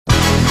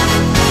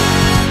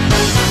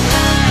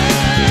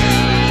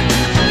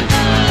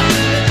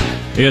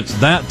It's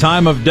that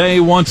time of day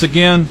once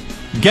again.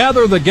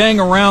 Gather the gang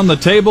around the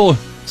table.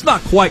 It's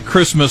not quite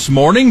Christmas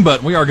morning,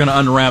 but we are going to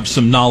unwrap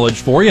some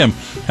knowledge for you and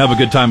have a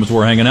good time as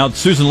we're hanging out.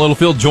 Susan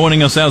Littlefield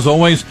joining us as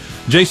always.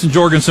 Jason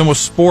Jorgensen with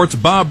sports.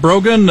 Bob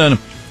Brogan, and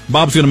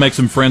Bob's going to make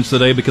some friends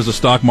today because the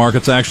stock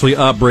market's actually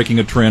up, breaking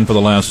a trend for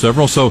the last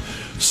several. So,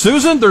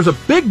 Susan, there's a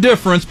big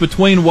difference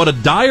between what a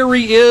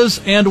diary is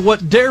and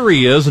what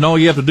dairy is, and all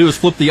you have to do is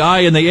flip the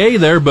I and the A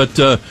there, but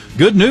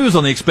good news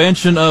on the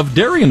expansion of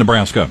dairy in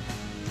Nebraska.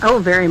 Oh,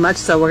 very much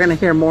so. We're going to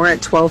hear more at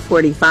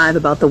 12:45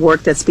 about the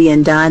work that's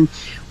being done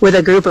with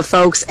a group of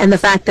folks and the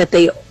fact that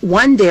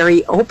one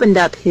dairy opened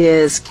up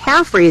his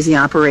calf raising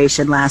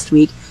operation last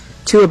week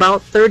to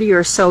about 30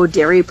 or so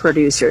dairy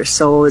producers.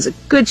 So it was a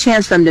good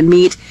chance for them to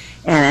meet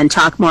and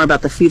talk more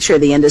about the future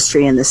of the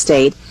industry in the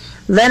state.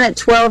 Then at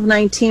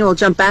 12:19, we'll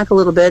jump back a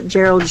little bit.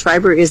 Gerald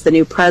Schreiber is the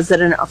new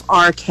president of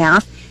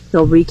RCAF.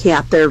 He'll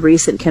recap their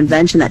recent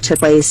convention that took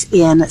place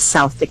in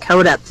South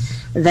Dakota.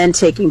 Then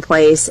taking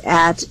place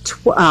at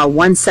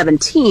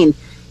 1:17,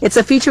 it's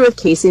a feature with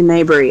Casey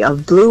Maybury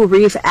of Blue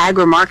Reef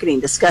Agri-Marketing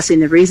discussing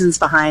the reasons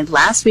behind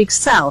last week's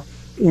sell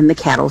in the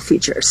cattle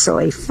futures. So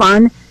a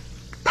fun,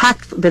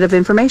 packed bit of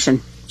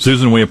information.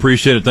 Susan, we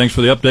appreciate it. Thanks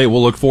for the update.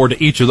 We'll look forward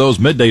to each of those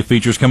midday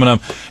features coming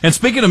up. And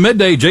speaking of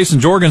midday, Jason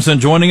Jorgensen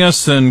joining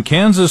us in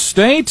Kansas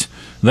State.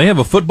 They have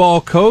a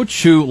football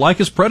coach who, like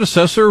his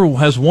predecessor,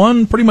 has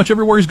won pretty much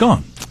everywhere he's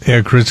gone.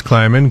 Yeah, Chris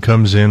Kleiman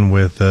comes in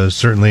with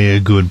certainly a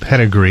good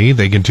pedigree.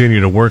 They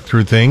continue to work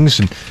through things,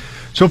 and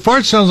so far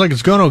it sounds like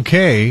it's going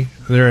okay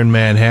there in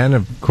Manhattan.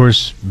 Of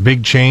course,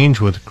 big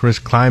change with Chris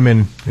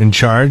Kleiman in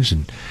charge,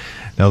 and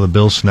now that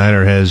Bill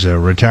Snyder has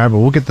retired. But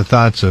we'll get the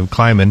thoughts of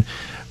Kleiman.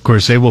 Of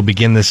course, they will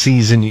begin the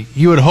season,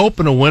 you would hope,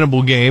 in a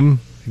winnable game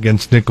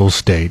against Nicholls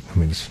State. I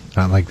mean, it's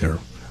not like they're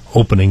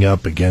opening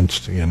up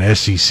against an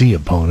SEC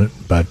opponent,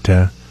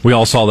 but we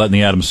all saw that in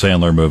the Adam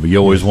Sandler movie. You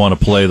always want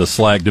to play the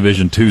SLAC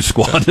Division II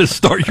squad to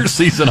start your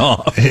season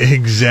off.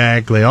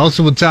 Exactly.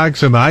 Also, we'll talk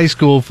some high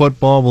school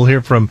football. We'll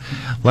hear from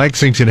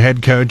Lexington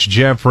head coach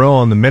Jeff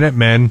Rowe, and the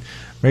Minutemen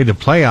made the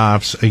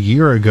playoffs a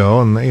year ago,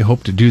 and they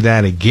hope to do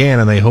that again,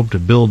 and they hope to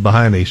build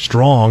behind a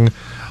strong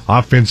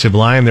offensive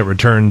line that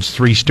returns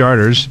 3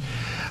 starters.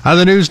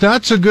 The news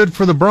not so good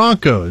for the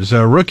Broncos.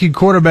 Rookie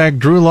quarterback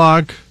Drew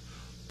Lock,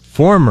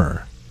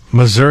 former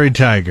Missouri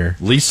Tiger,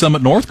 Lee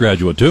Summit North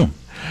graduate, too,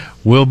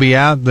 will be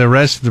out the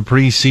rest of the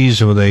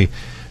preseason with a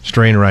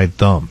strained right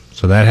thumb.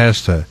 So that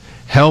has to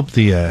help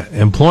the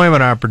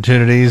employment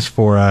opportunities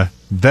for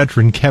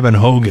veteran Kevin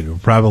Hogan, who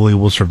probably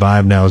will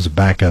survive now as a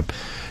backup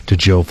to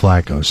Joe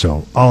Flacco.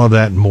 So all of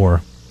that and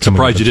more.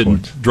 Surprised you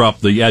didn't drop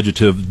the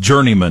adjective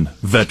journeyman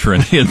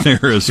veteran in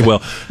there as well.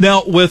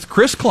 Now, with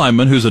Chris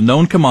Kleiman, who's a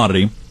known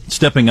commodity,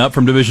 stepping up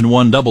from Division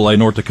I AA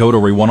North Dakota,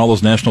 where he won all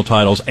those national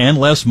titles, and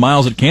Les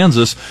Miles at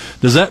Kansas,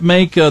 does that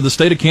make the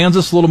state of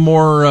Kansas a little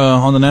more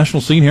on the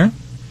national scene here?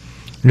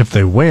 If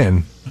they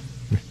win,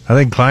 I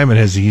think Kleiman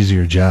has the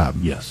easier job.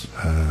 Yes.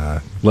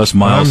 Les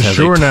Miles has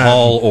a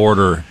tall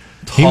order,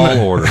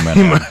 man.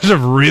 He must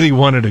have really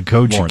wanted to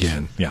coach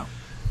again. Yeah.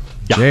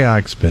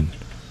 Jayhawk's been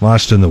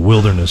lost in the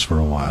wilderness for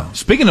a while.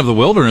 Speaking of the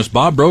wilderness,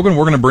 Bob Brogan,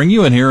 we're going to bring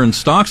you in here, and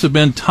stocks have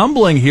been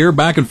tumbling here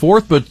back and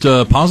forth, but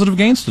positive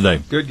gains today.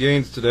 Good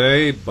gains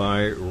today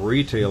by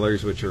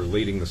retailers, which are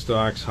leading the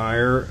stocks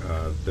higher.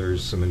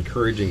 There's some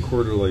encouraging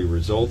quarterly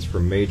results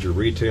from major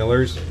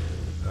retailers.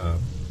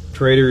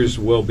 Traders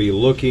will be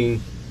looking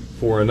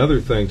for another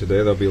thing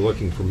today. They'll be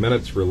looking for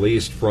minutes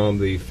released from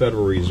the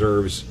Federal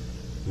Reserve's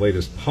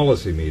latest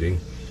policy meeting.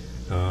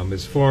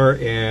 As far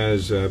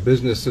as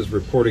businesses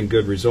reporting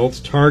good results,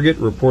 Target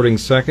reporting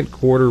second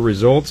quarter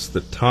results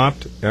that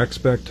topped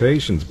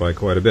expectations by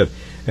quite a bit.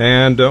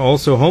 And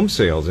also home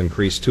sales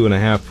increased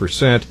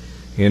 2.5%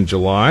 in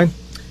July.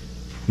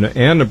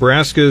 And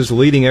Nebraska's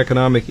leading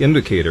economic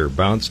indicator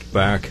bounced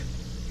back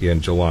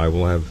in July.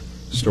 We'll have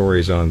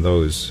stories on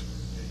those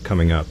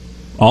coming up.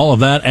 All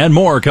of that and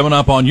more coming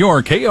up on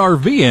your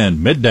KRVN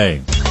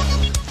Midday.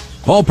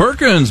 Paul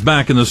Perkins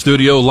back in the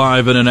studio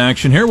live and in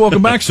action here.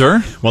 Welcome back,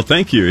 sir. Well,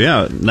 thank you.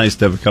 Yeah, nice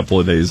to have a couple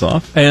of days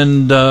off.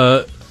 And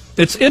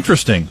it's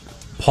interesting.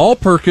 Paul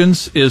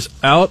Perkins is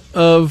out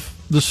of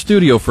the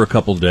studio for a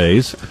couple of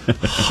days.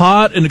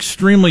 Hot and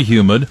extremely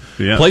humid.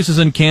 Yeah. Places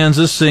in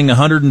Kansas seeing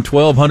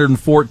 112,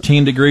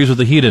 114 degrees with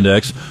the heat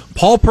index.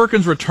 Paul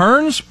Perkins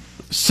returns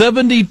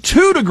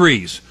 72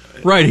 degrees.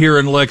 Right here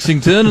in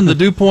Lexington, and the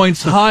dew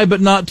point's high, but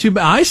not too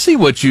bad. I see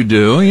what you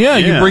do. Yeah,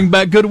 you bring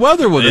back good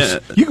weather with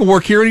us. You can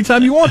work here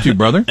anytime you want to,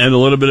 brother. And a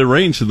little bit of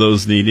rain to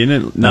those needing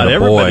it. Not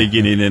everybody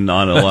getting in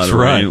on a lot of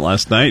rain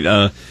last night.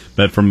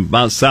 But from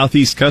about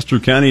southeast Custer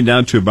County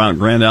down to about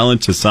Grand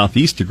Island to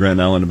southeast of Grand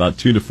Island, about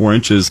 2 to 4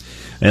 inches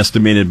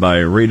estimated by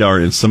radar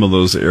in some of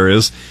those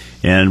areas.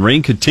 And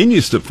rain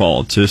continues to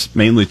fall, just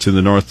mainly to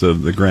the north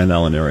of the Grand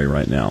Island area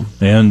right now.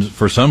 And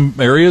for some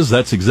areas,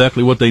 that's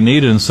exactly what they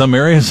need. And in some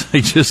areas,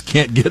 they just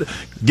can't get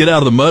get out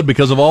of the mud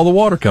because of all the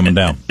water coming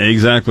down.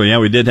 Exactly. Yeah,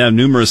 we did have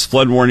numerous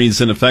flood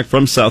warnings in effect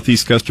from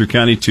southeast Custer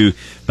County to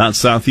about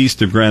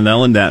southeast of Grand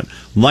Island. That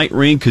light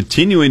rain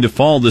continuing to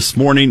fall this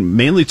morning,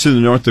 mainly to the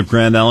north of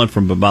Grand Island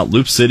from about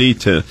Loop City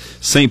to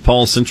St.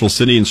 Paul, Central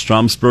City, and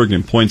Stromsburg,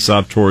 and points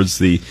off towards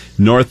the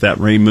north. That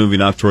rain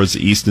moving off towards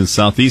the east and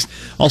southeast.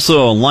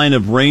 Also a line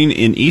of rain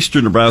in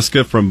eastern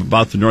Nebraska from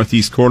about the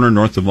northeast corner,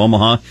 north of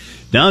Omaha,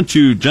 down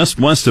to just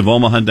west of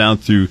Omaha, down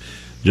through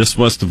just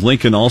west of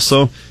Lincoln,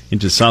 also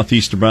into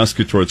southeast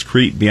Nebraska towards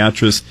Crete,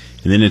 Beatrice,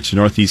 and then into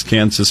northeast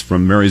Kansas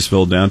from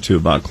Marysville down to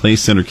about Clay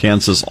Center,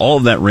 Kansas. All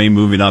of that rain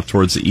moving off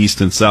towards the east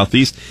and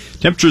southeast.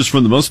 Temperatures for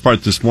the most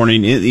part this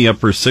morning in the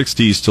upper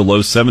 60s to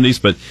low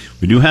 70s, but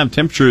we do have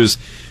temperatures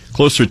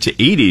closer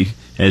to 80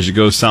 as you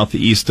go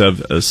southeast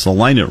of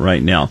Salina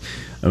right now.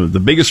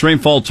 The biggest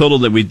rainfall total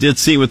that we did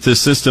see with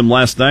this system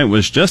last night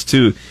was just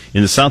in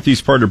the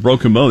southeast part of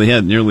Broken Bow. They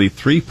had nearly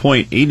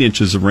 3.8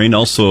 inches of rain,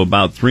 also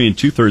about 3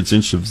 2/3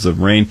 inches of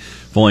rain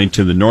falling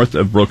to the north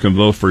of Broken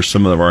Bow for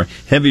some of our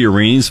heavier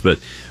rains, but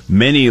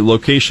many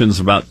locations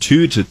about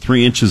 2 to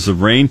 3 inches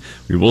of rain.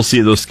 We will see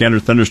those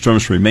scattered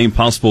thunderstorms remain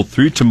possible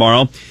through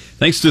tomorrow,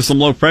 thanks to some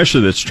low pressure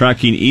that's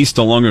tracking east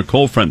along a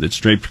cold front that's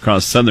draped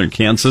across southern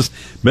Kansas.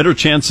 Better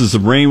chances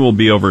of rain will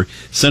be over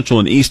central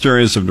and east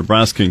areas of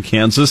Nebraska and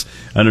Kansas.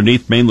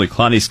 Underneath mainly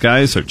cloudy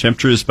skies, our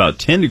temperature is about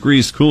 10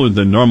 degrees cooler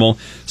than normal.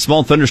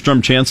 Small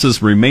thunderstorm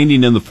chances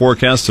remaining in the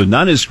forecast, so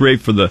not as great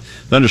for the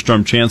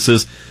thunderstorm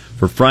chances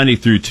for Friday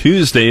through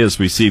Tuesday as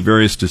we see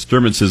various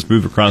disturbances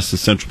move across the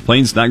Central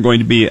Plains. Not going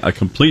to be a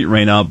complete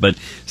rainout, but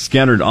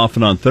scattered off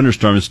and on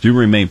thunderstorms do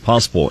remain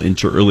possible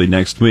into early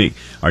next week.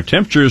 Our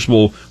temperatures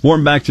will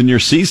warm back to near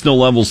seasonal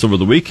levels over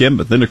the weekend,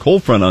 but then a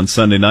cold front on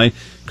Sunday night,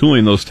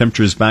 cooling those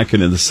temperatures back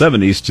into the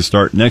 70s to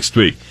start next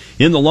week.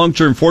 In the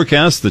long-term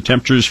forecast, the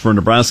temperatures for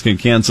Nebraska and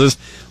Kansas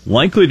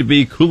likely to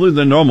be cooler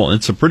than normal.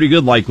 It's a pretty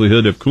good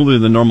likelihood of cooler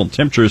than normal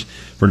temperatures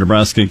for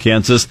Nebraska and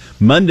Kansas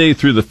Monday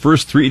through the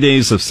first 3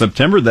 days of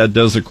September. That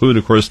does include,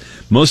 of course,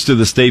 most of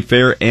the State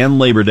Fair and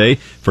Labor Day.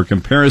 For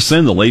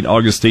comparison, the late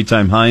August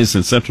daytime highs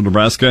in central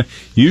Nebraska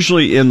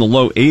usually in the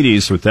low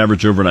 80s with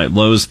average overnight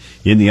lows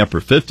in the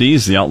upper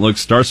 50s. The outlook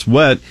starts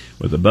wet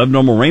with above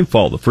normal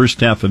rainfall the first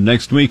half of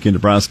next week in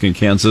Nebraska and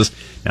Kansas.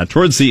 Now,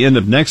 towards the end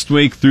of next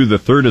week through the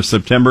 3rd of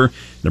September,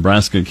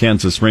 Nebraska and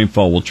Kansas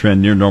rainfall will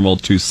trend near normal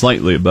to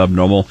slightly above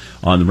normal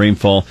on the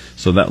rainfall,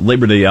 so that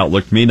Labor Day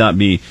outlook may not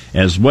be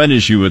as wet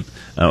as you would,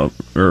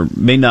 or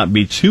may not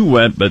be too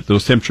wet, but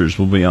those temperatures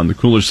will be on the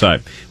cooler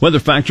side. Weather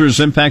factors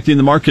impacting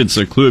the markets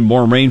include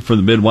more rain for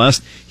the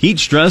Midwest, heat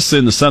stress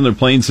in the southern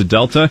plains of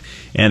Delta,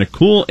 and a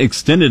cool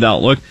extended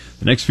outlook.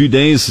 The next few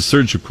days, the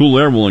surge of cool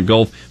air will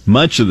engulf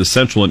much of the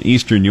central and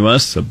eastern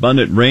U.S.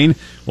 Abundant rain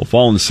will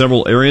fall in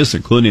several areas,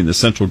 including the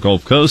central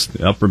Gulf Coast,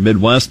 the upper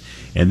Midwest,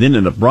 and then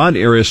in a broad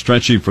area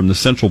stretching from the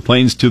central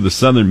plains to the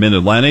southern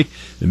mid-Atlantic.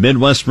 The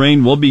Midwest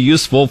rain will be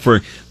useful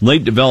for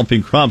late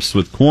developing crops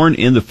with corn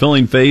in the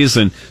filling phase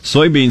and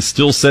soybeans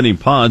still setting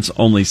pods.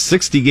 Only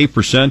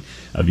 68%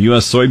 of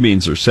U.S.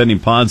 soybeans are setting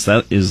pods.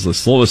 That is the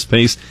slowest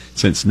pace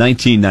since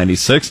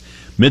 1996.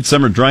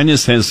 Midsummer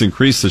dryness has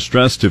increased the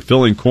stress to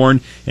filling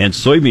corn and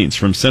soybeans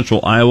from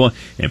central Iowa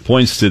and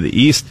points to the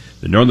east.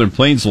 The northern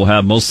plains will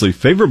have mostly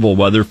favorable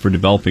weather for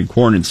developing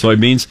corn and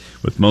soybeans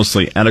with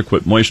mostly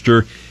adequate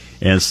moisture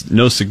and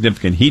no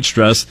significant heat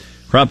stress.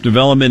 Crop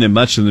development in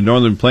much of the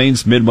northern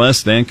plains,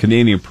 Midwest, and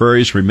Canadian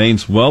prairies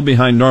remains well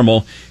behind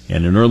normal,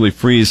 and an early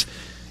freeze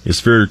is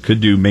feared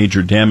could do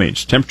major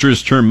damage.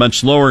 Temperatures turn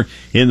much lower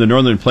in the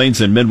northern plains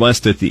and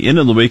Midwest at the end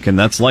of the week, and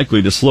that's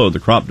likely to slow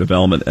the crop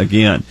development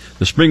again.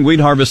 The spring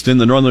wheat harvest in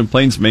the northern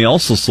plains may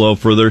also slow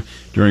further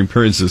during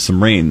periods of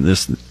some rain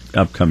this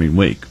upcoming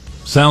week.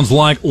 Sounds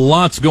like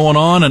lots going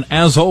on, and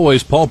as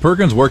always, Paul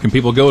Perkins, where can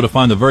people go to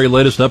find the very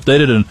latest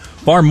updated and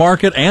farm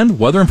market and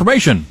weather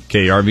information?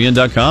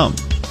 KRVN.com.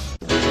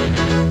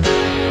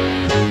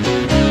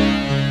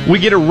 We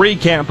get a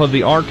recap of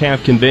the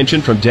RCAF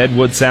convention from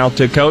Deadwood, South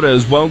Dakota,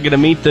 as well. Get to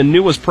meet the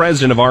newest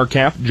president of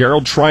RCAF,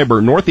 Gerald Schreiber,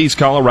 Northeast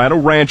Colorado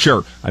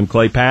rancher. I'm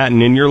Clay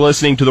Patton, and you're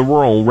listening to the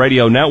Rural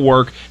Radio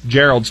Network.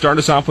 Gerald, start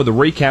us off with a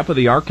recap of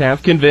the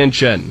RCAF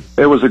convention.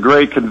 It was a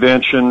great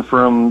convention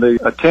from the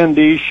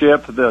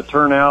attendeeship, the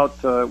turnout.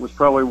 It was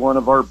probably one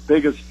of our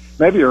biggest,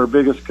 maybe our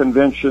biggest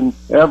convention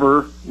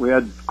ever. We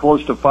had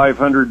close to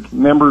 500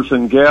 members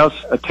and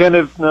guests.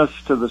 Attentiveness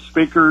to the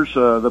speakers,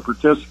 the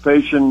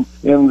participation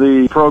in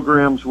the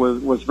programs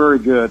was very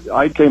good.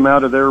 I came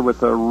out of there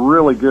with a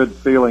really good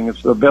feeling.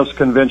 It's the best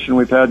convention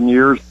we've had in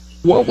years.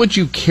 What would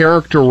you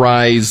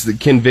characterize the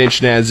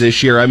convention as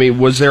this year? I mean,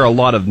 was there a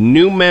lot of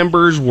new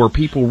members? Were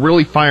people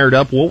really fired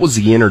up? What was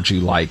the energy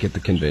like at the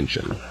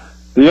convention?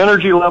 The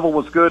energy level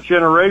was good.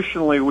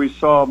 Generationally, we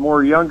saw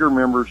more younger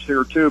members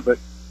here, too, but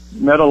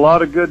met a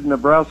lot of good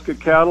Nebraska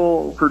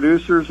cattle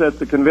producers at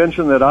the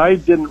convention that I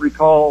didn't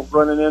recall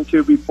running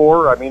into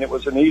before. I mean, it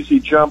was an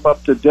easy jump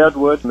up to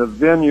Deadwood. The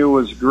venue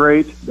was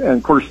great, and,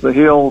 of course, the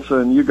hills,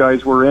 and you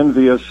guys were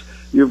envious.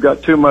 You've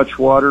got too much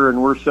water,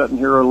 and we're sitting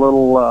here a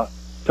little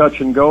touch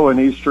and go in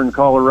eastern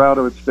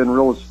Colorado. It's been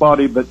real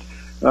spotty, but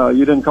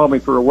You didn't call me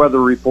for a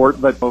weather report,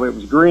 but it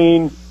was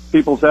green.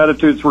 People's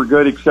attitudes were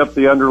good, except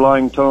the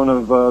underlying tone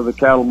of the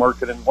cattle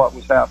market and what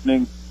was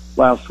happening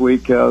last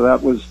week. That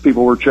was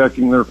people were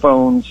checking their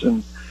phones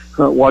and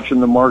watching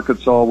the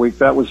markets all week.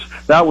 That was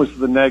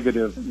the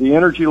negative. The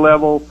energy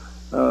level,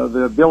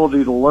 the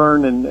ability to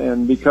learn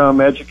and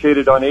become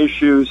educated on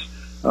issues.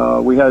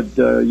 We had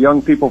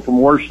young people from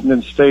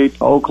Washington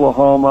State,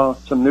 Oklahoma,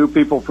 some new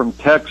people from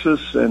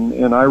Texas,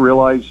 and I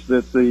realized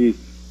that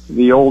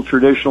the old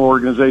traditional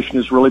organization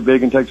is really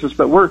big in Texas,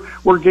 but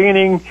we're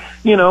gaining,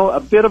 a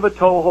bit of a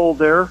toehold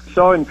there.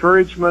 Saw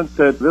encouragement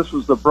that this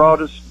was the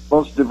broadest,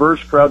 most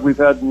diverse crowd we've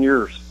had in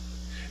years.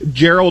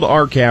 Gerald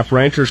R-CALF,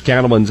 Ranchers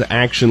Cattlemen's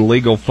Action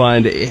Legal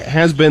Fund,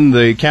 has been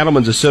the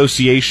Cattlemen's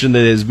Association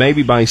that has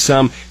maybe by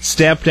some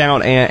stepped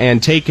out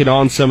and taken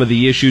on some of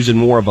the issues in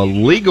more of a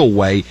legal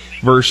way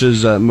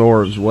versus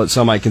more of what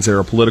some might consider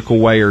a political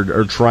way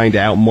or trying to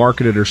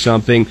outmarket it or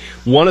something.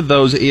 One of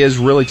those is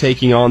really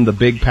taking on the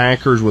big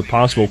packers with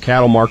possible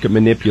cattle market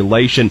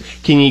manipulation.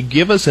 Can you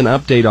give us an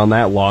update on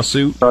that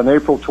lawsuit? On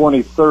April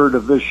 23rd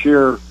of this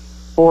year,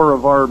 4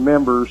 of our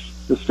members,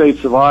 the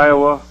states of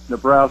Iowa,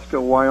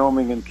 Nebraska,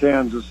 Wyoming, and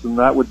Kansas, and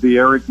that would be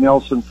Eric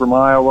Nelson from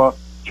Iowa,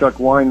 Chuck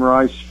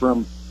Weinreis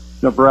from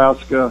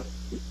Nebraska,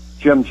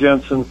 Jim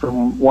Jensen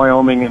from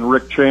Wyoming, and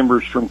Rick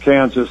Chambers from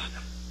Kansas,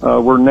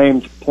 were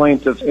named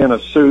plaintiffs in a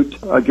suit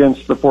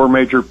against the 4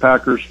 major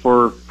packers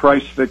for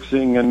price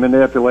fixing and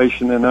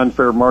manipulation and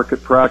unfair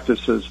market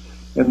practices.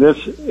 And this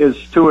is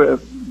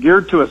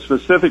geared to a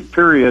specific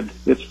period.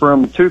 It's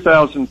from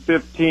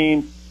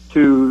 2015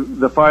 to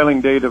the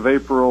filing date of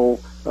April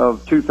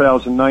of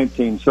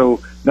 2019. So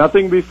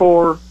nothing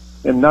before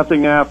and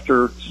nothing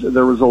after.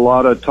 There was a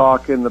lot of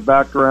talk in the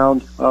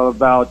background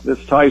about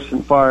this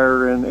Tyson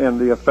fire and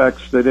the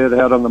effects that it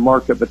had on the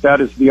market, but that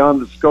is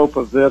beyond the scope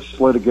of this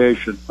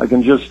litigation. I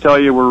can just tell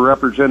you we're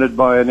represented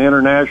by an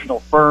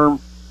international firm,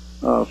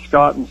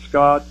 Scott &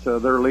 Scott.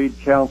 Their lead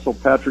counsel,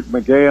 Patrick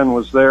McGahan,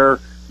 was there.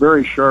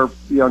 Very sharp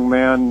young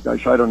man,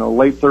 gosh, I don't know,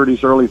 late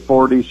 30s, early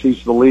 40s.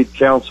 He's the lead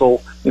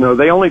counsel.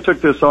 They only took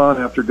this on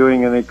after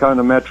doing an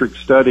econometric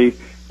study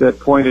that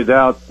pointed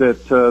out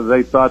that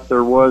they thought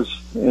there was,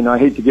 and I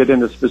hate to get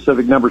into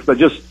specific numbers, but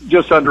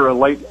just under a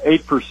late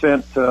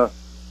 8%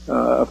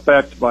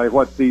 effect by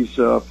what these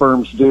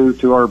firms do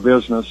to our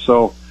business.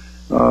 So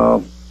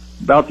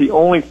about the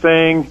only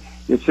thing,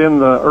 it's in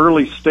the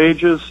early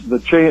stages. The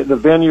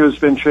venue has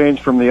been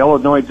changed from the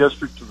Illinois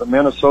district to the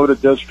Minnesota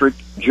district.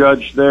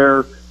 Judge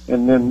there,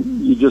 and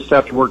then you just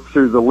have to work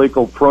through the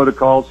legal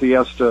protocols. He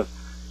has to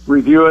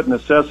review it and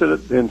assess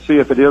it and see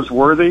if it is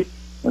worthy,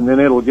 and then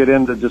it'll get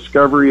into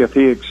discovery if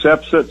he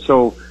accepts it.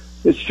 So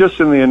it's just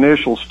in the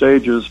initial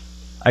stages.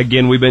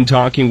 Again, we've been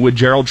talking with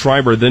Gerald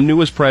Schreiber, the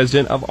newest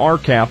president of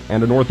R-CALF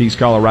and a Northeast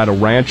Colorado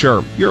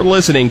rancher. You're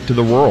listening to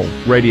the Rural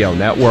Radio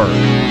Network.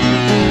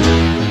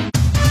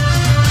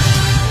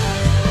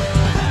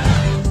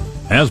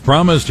 As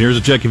promised, here's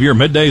a check of your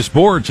midday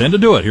sports, and to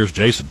do it, here's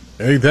Jason.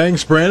 Hey,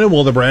 thanks, Brandon.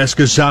 Well,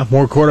 Nebraska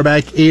sophomore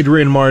quarterback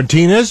Adrian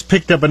Martinez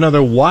picked up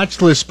another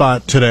watch list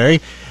spot today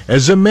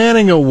as the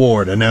Manning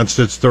Award announced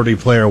its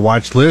 30-player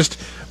watch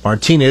list.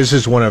 Martinez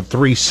is one of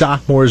 3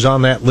 sophomores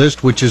on that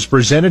list, which is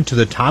presented to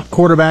the top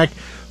quarterback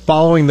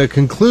following the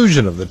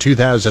conclusion of the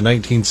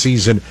 2019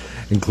 season,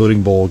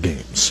 including bowl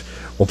games.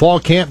 Well, fall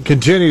camp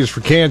continues for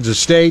Kansas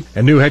State,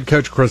 and new head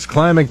coach Chris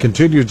Kleiman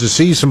continues to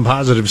see some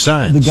positive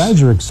signs. The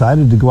guys are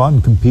excited to go out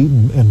and compete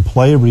and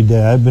play every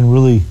day. I've been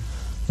really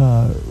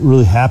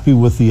happy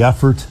with the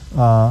effort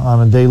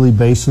on a daily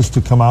basis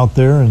to come out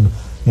there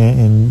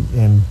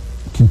and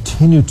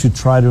continue to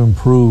try to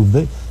improve.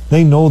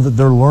 They know that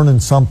they're learning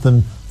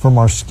something from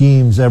our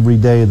schemes every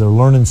day. They're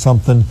learning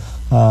something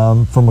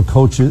from a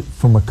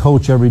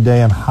coach every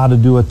day on how to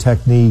do a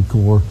technique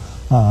or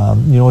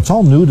it's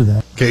all new to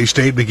them.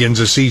 K-State begins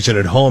the season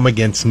at home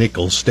against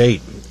Nicholls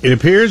State. It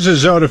appears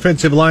as though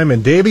defensive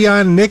lineman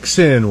Davion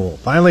Nixon will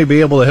finally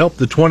be able to help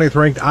the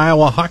 20th-ranked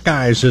Iowa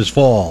Hawkeyes this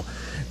fall.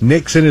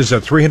 Nixon is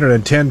a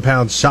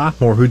 310-pound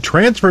sophomore who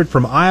transferred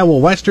from Iowa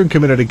Western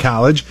Community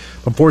College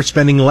before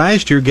spending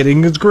last year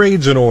getting his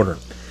grades in order.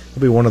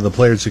 He'll be one of the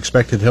players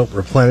expected to help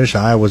replenish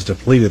Iowa's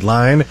depleted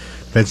line.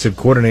 Defensive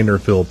coordinator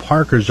Phil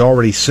Parker's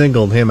already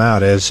singled him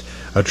out as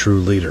a true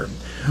leader.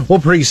 Well,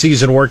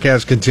 preseason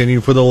workouts continue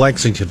for the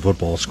Lexington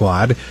football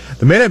squad.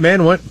 The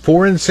Minutemen went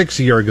 4-6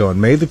 a year ago and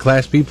made the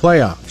Class B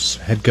playoffs.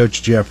 Head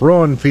coach Jeff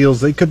Rowan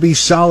feels they could be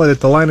solid at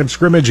the line of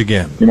scrimmage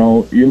again.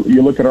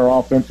 You look at our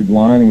offensive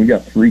line, and we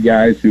got 3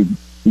 guys who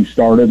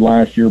started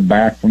last year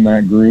back from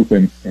that group,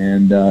 and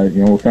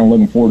we're kind of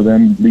looking forward to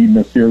them leading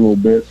us here a little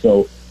bit.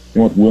 So,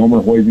 with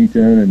Wilmer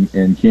Hoisington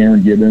and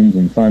Cameron Gibbons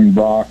and Simon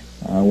Brock,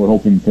 we're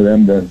hoping for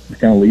them to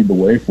kind of lead the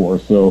way for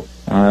us. So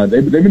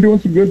they've been doing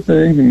some good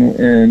things,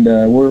 and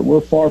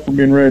we're far from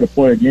being ready to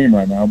play a game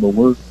right now, but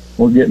we're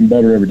getting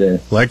better every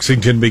day.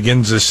 Lexington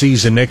begins the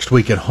season next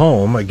week at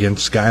home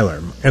against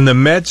Schuyler. And the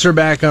Mets are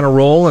back on a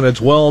roll, and it's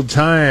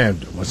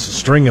well-timed. With a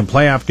string of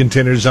playoff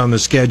contenders on the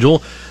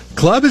schedule, the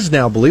club is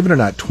now, believe it or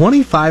not,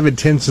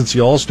 25-10 since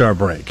the All-Star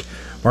break.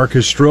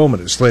 Marcus Stroman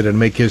is slated to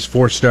make his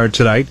fourth start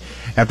tonight.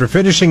 After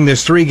finishing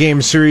this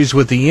 3-game series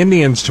with the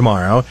Indians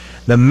tomorrow,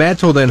 the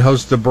Mets will then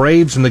host the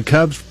Braves and the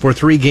Cubs for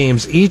 3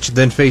 games each,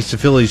 then face the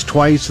Phillies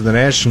twice and the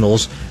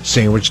Nationals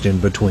sandwiched in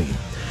between.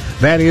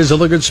 That is a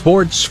look at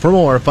sports. For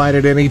more, find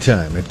it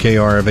anytime at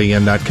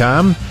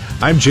krvn.com.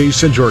 I'm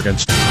Jason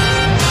Jorgensen.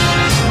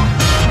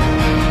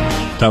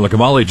 Tyler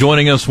Kamali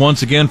joining us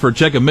once again for a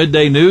check of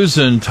midday news.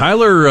 And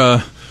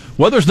Tyler,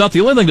 weather's not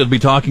the only thing to be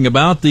talking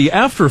about. The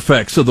after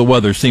effects of the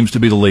weather seems to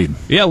be the lead.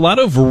 Yeah, a lot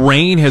of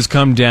rain has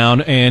come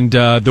down, and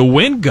the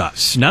wind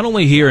gusts, not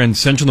only here in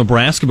central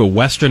Nebraska, but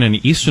western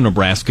and eastern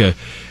Nebraska,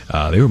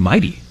 they were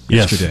mighty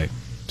yesterday.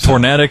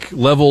 Tornadic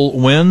level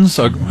winds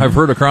I've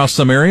heard across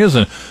some areas,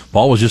 and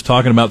Paul was just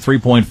talking about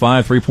 3.5,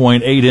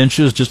 3.8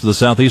 inches just to the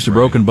southeast of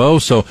Broken Bow.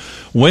 So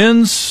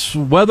winds,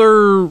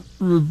 weather,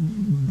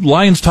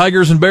 lions,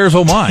 tigers, and bears,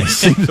 oh my.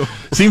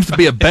 Seems to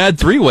be a bad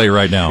three-way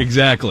right now.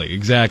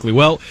 Exactly.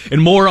 Well,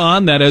 and more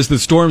on that as the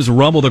storms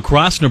rumbled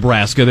across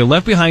Nebraska. They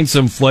left behind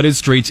some flooded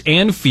streets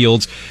and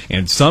fields,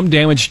 and some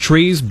damaged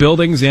trees,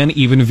 buildings, and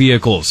even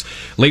vehicles.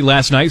 Late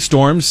last night,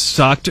 storms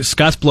socked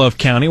Scottsbluff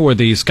County, where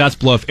the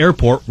Scottsbluff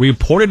Airport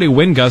reported a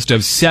wind gust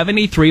of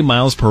 73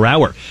 miles per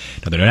hour.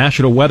 Now, the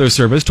National Weather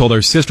Service told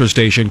our sister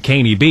station,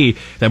 KNEB,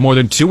 that more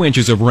than 2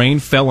 inches of rain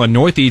fell on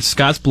northeast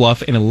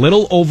Scottsbluff in a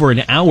little over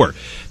an hour.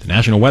 The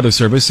National Weather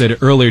Service said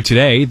earlier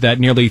today that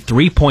nearly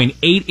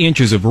 3.8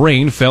 inches of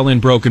rain fell in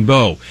Broken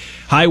Bow.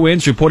 High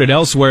winds reported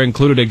elsewhere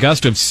included a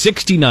gust of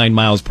 69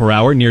 miles per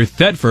hour near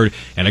Thetford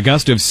and a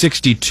gust of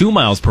 62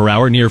 miles per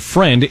hour near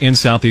Friend in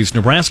southeast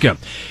Nebraska.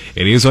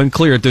 It is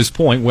unclear at this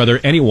point whether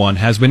anyone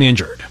has been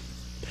injured.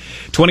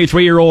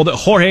 23-year-old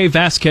Jorge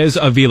Vasquez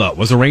Avila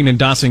was arraigned in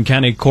Dawson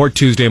County Court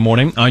Tuesday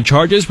morning on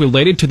charges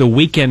related to the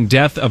weekend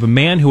death of a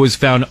man who was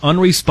found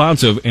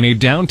unresponsive in a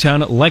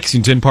downtown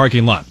Lexington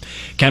parking lot.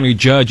 County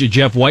Judge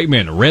Jeff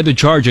Whiteman read the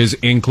charges,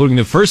 including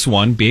the first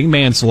one being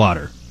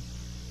manslaughter.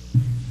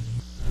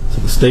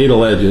 So the state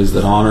alleges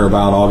that on or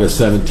about August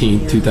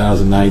 17,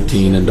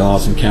 2019 in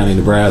Dawson County,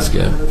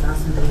 Nebraska,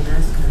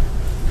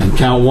 in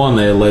count 1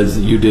 they allege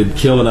that you did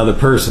kill another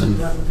person,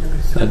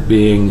 that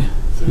being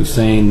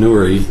Hussein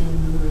Nouri,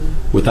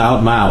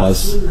 without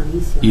malice,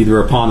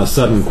 either upon a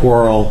sudden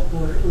quarrel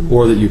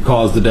or that you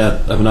caused the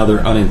death of another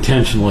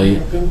unintentionally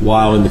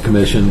while in the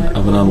commission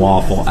of an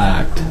unlawful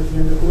act.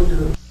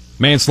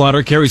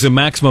 Manslaughter carries a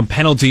maximum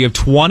penalty of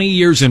 20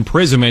 years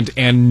imprisonment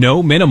and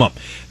no minimum.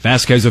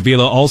 Vasquez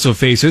Avila also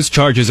faces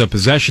charges of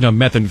possession of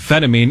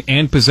methamphetamine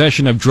and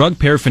possession of drug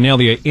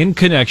paraphernalia in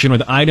connection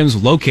with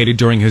items located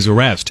during his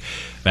arrest.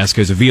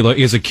 Vasquez Avila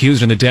is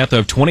accused in the death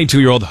of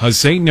 22-year-old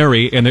Hussein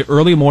Nouri in the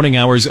early morning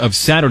hours of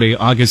Saturday,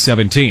 August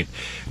 17th.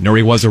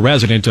 Nouri was a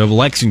resident of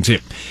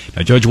Lexington.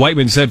 Now, Judge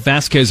Whiteman set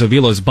Vasquez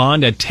Avila's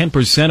bond at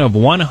 10% of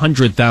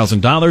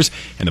 $100,000,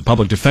 and the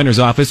public defender's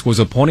office was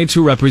appointed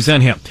to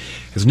represent him.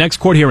 His next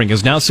court hearing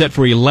is now set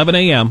for 11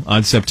 a.m.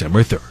 on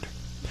September 3rd.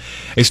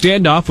 A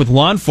standoff with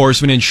law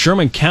enforcement in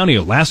Sherman County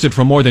lasted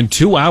for more than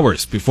 2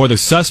 hours before the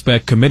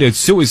suspect committed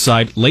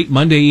suicide late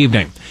Monday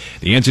evening.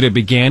 The incident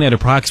began at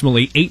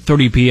approximately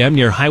 8:30 p.m.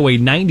 near Highway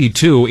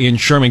 92 in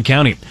Sherman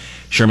County.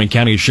 Sherman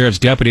County Sheriff's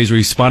deputies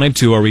responded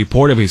to a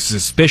report of a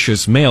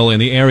suspicious male in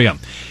the area.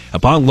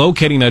 Upon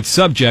locating that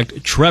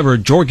subject, Trevor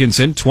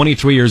Jorgensen,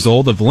 23 years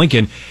old, of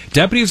Lincoln,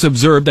 deputies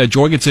observed that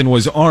Jorgensen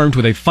was armed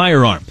with a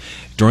firearm.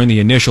 During the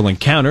initial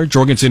encounter,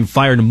 Jorgensen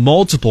fired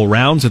multiple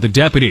rounds at the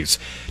deputies.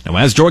 Now,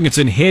 as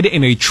Jorgensen hid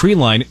in a tree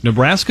line,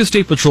 Nebraska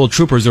State Patrol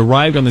troopers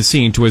arrived on the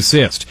scene to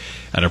assist.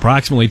 At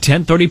approximately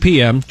 10:30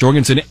 p.m.,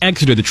 Jorgensen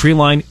exited the tree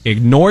line,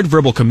 ignored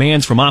verbal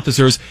commands from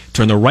officers,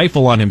 turned the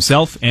rifle on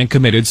himself, and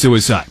committed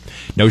suicide.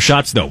 No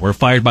shots, though, were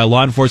fired by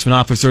law enforcement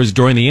officers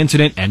during the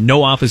incident, and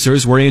no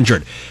officers were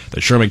injured.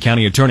 The Sherman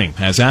County Attorney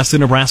has asked the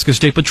Nebraska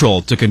State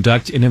Patrol to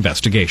conduct an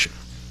investigation.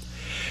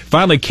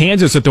 Finally,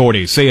 Kansas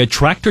authorities say a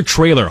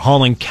tractor-trailer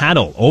hauling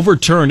cattle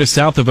overturned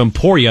south of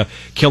Emporia,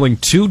 killing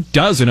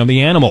 24 of the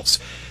animals.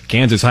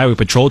 Kansas Highway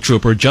Patrol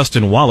Trooper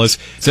Justin Wallace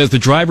says the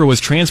driver was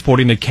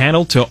transporting the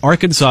cattle to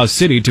Arkansas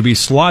City to be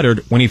slaughtered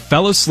when he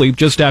fell asleep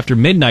just after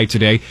midnight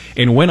today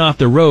and went off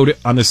the road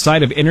on the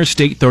side of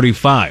Interstate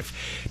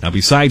 35. Now,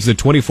 besides the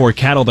 24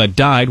 cattle that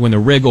died when the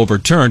rig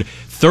overturned,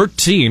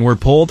 13 were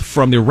pulled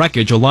from the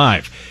wreckage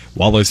alive.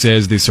 Wallace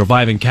says the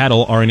surviving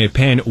cattle are in a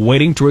pen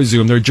waiting to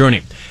resume their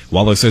journey.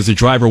 Wallace says the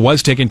driver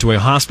was taken to a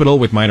hospital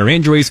with minor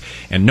injuries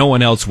and no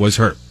one else was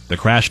hurt. The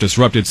crash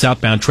disrupted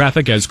southbound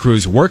traffic as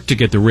crews worked to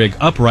get the rig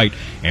upright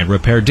and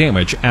repair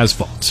damaged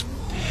asphalt.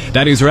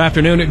 That is our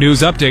afternoon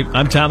news update.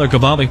 I'm Tyler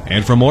Cavalli,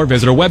 and for more,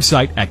 visit our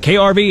website at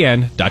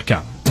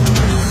krvn.com.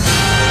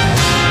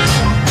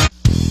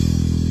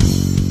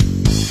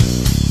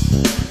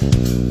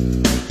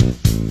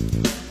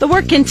 The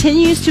work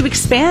continues to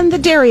expand the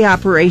dairy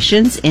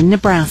operations in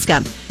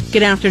Nebraska.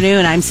 Good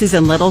afternoon. I'm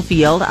Susan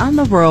Littlefield on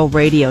the Rural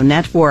Radio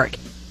Network.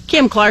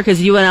 Kim Clark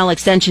is UNL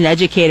Extension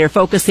educator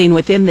focusing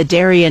within the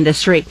dairy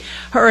industry.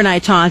 Her and I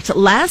talked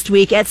last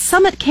week at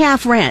Summit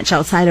Calf Ranch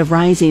outside of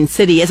Rising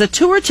City as a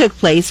tour took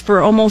place for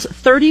almost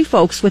 30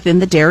 folks within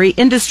the dairy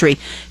industry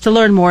to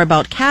learn more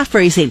about calf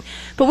raising.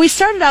 But we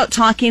started out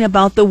talking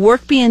about the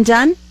work being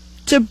done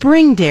to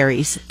bring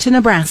dairies to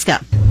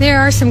Nebraska. There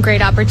are some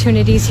great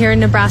opportunities here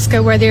in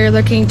Nebraska, whether you're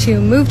looking to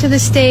move to the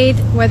state,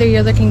 whether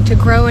you're looking to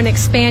grow and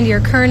expand your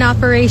current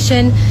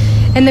operation.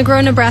 And the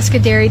Grow Nebraska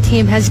Dairy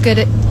Team has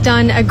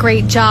done a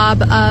great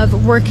job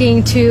of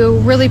working to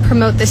really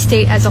promote the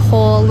state as a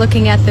whole,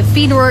 looking at the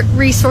feed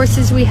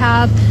resources we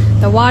have,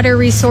 the water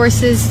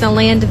resources, the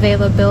land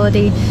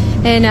availability,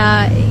 and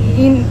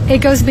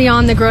it goes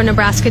beyond the Grow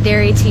Nebraska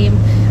Dairy Team.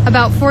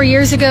 About 4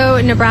 years ago,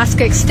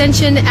 Nebraska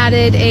Extension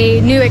added a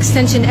new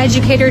extension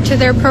educator to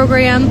their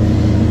program,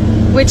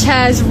 which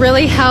has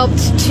really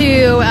helped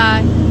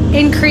to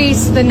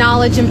increase the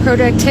knowledge and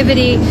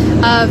productivity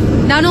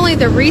of not only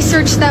the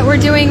research that we're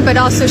doing, but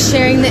also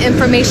sharing the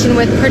information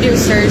with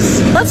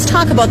producers. Let's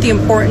talk about the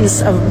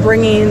importance of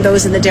bringing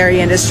those in the dairy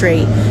industry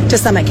to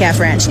Summit Calf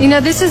Ranch. You know,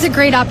 this is a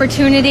great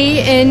opportunity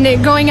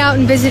in going out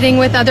and visiting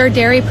with other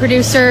dairy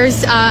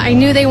producers. I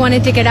knew they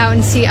wanted to get out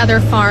and see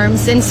other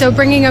farms, and so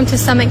bringing them to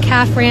Summit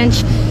Calf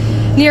Ranch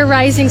near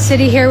Rising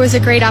City here was a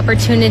great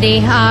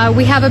opportunity.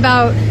 We have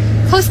about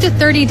close to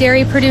 30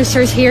 dairy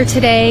producers here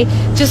today,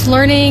 just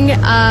learning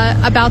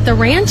about the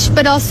ranch,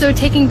 but also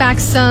taking back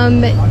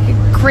some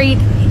great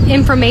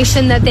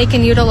information that they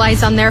can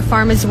utilize on their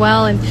farm as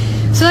well. And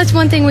so that's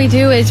one thing we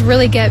do, is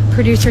really get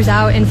producers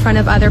out in front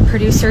of other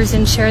producers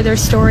and share their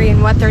story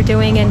and what they're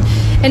doing,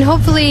 and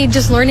hopefully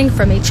just learning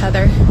from each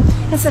other.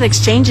 It's an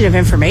exchange of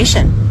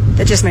information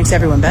that just makes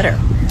everyone better.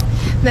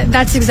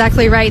 That's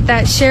exactly right.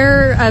 That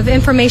share of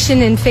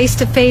information and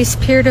face-to-face,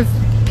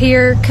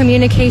 peer-to-peer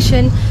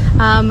communication,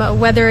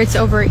 whether it's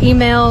over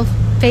email,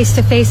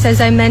 face-to-face, as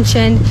I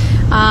mentioned.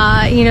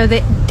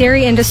 The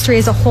dairy industry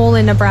as a whole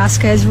in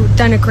Nebraska has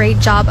done a great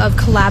job of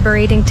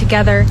collaborating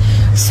together.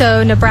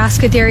 So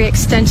Nebraska Dairy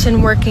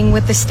Extension working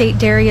with the State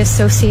Dairy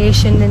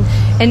Association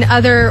and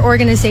other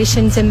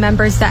organizations and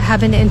members that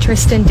have an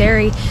interest in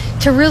dairy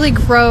to really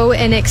grow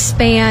and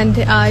expand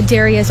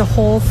dairy as a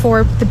whole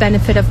for the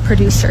benefit of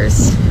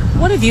producers.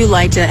 What have you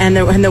liked and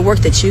the work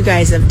that you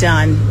guys have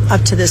done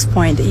up to this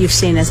point that you've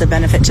seen as a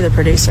benefit to the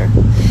producer?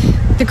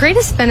 The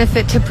greatest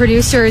benefit to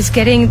producers is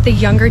getting the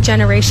younger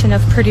generation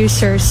of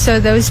producers.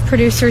 So those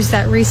producers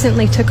that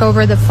recently took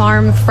over the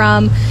farm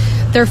from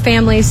their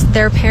families,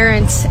 their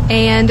parents,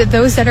 and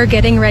those that are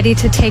getting ready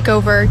to take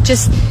over,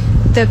 just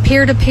the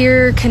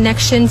peer-to-peer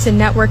connections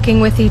and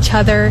networking with each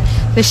other,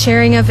 the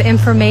sharing of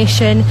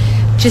information,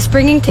 just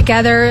bringing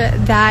together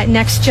that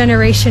next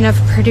generation of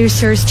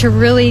producers to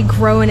really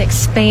grow and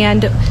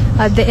expand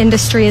the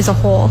industry as a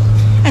whole.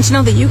 And to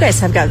know that you guys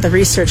have got the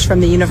research from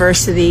the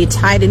university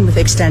tied in with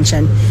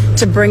Extension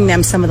to bring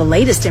them some of the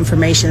latest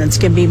information that's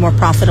going to be more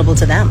profitable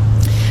to them.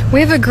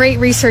 We have a great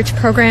research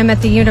program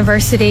at the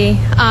university,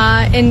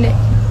 and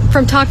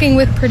from talking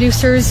with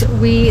producers,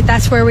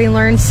 that's where we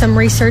learn some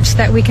research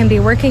that we can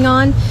be working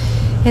on.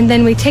 And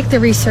then we take the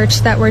research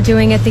that we're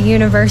doing at the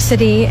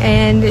university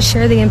and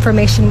share the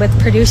information with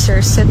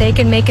producers so they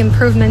can make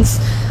improvements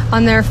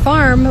on their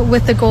farm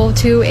with the goal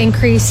to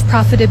increase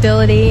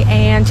profitability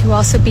and to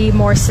also be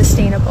more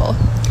sustainable.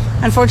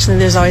 Unfortunately,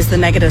 there's always the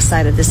negative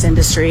side of this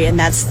industry, and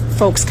that's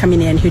folks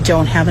coming in who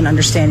don't have an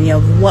understanding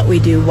of what we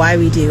do, why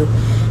we do,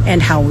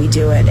 and how we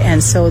do it.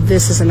 And so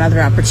this is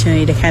another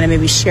opportunity to kind of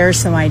maybe share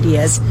some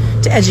ideas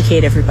to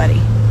educate everybody.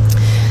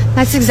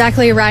 That's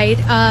exactly right.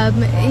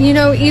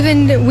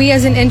 Even we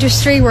as an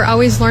industry, we're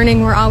always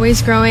learning, we're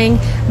always growing.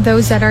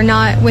 Those that are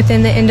not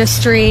within the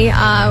industry,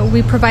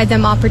 we provide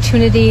them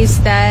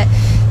opportunities that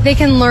they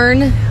can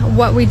learn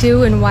what we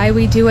do and why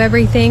we do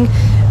everything.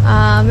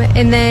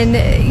 And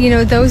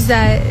then, those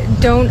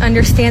that don't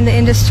understand the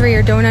industry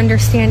or don't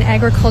understand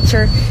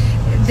agriculture,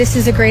 this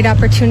is a great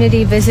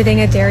opportunity visiting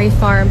a dairy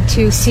farm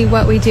to see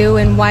what we do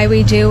and why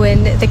we do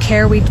and the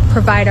care we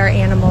provide our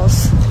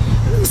animals.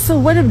 So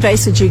what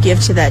advice would you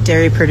give to that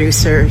dairy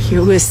producer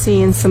who has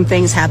seen some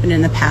things happen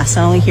in the past,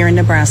 not only here in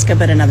Nebraska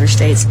but in other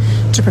states,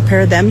 to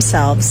prepare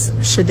themselves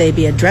should they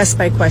be addressed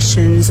by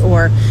questions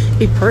or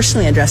be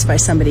personally addressed by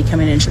somebody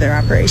coming into their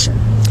operation?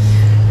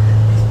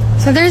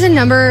 So there's a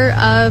number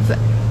of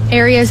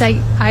areas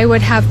I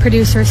would have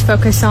producers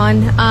focus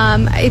on.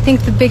 I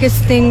think the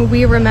biggest thing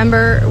we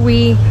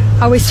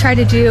always try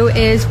to do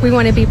is we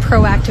want to be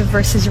proactive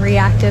versus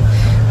reactive.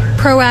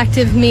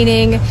 Proactive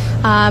meaning,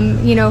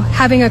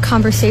 having a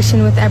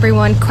conversation with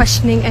everyone,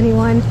 questioning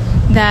anyone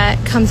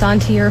that comes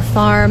onto your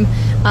farm.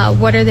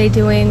 What are they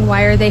doing?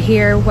 Why are they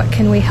here? What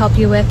can we help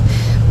you with?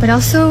 But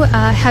also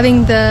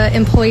having the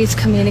employees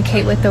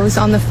communicate with those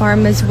on the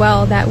farm as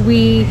well that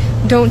we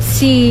don't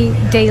see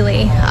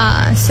daily.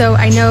 So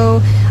I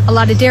know a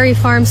lot of dairy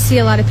farms see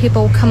a lot of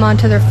people come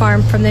onto their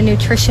farm, from the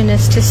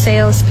nutritionists to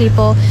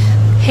salespeople,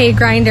 hay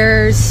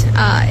grinders,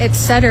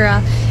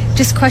 etc.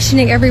 Just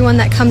questioning everyone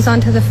that comes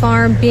onto the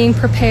farm, being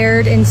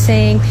prepared and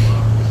saying,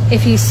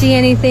 If you see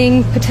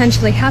anything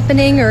potentially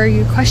happening or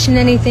you question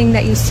anything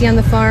that you see on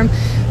the farm,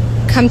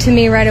 come to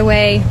me right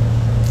away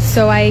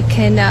so I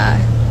can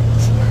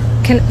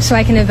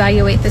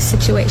evaluate the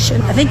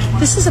situation. I think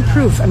this is a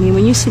proof. I mean,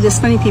 when you see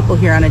this many people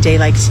here on a day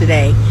like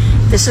today,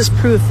 this is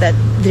proof that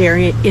the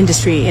dairy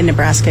industry in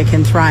Nebraska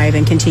can thrive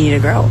and continue to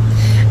grow.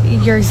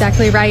 You're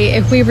exactly right.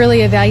 If we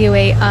really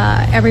evaluate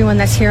everyone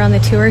that's here on the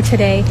tour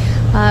today,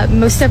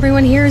 most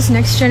everyone here is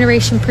next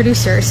generation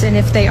producers. And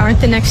if they aren't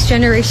the next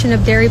generation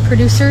of dairy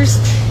producers,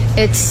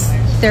 it's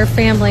their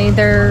family,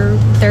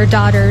 their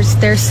daughters,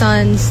 their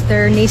sons,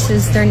 their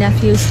nieces, their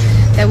nephews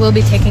that will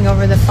be taking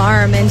over the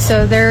farm. And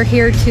so they're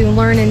here to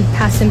learn and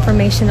pass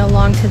information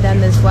along to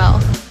them as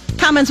well.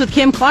 Comments with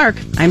Kim Clark.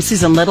 I'm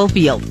Susan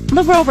Littlefield,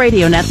 the Rural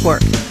Radio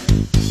Network.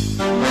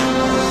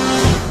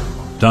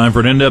 Time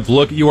for an in-depth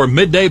look at your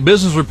midday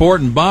business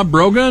report. And Bob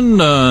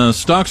Brogan,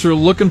 stocks are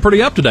looking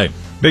pretty up today.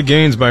 Big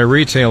gains by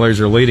retailers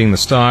are leading the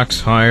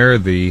stocks higher.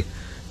 The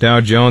Dow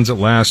Jones at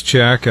last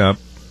check up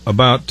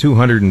about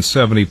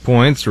 270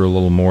 points, or a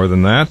little more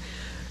than that.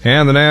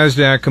 And the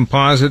NASDAQ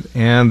Composite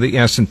and the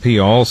S&P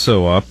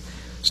also up.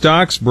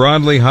 Stocks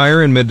broadly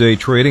higher in midday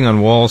trading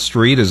on Wall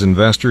Street as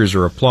investors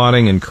are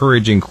applauding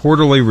encouraging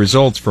quarterly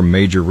results from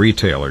major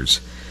retailers.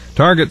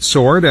 Target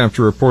soared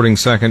after reporting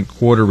second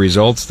quarter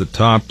results that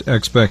topped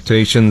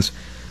expectations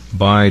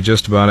by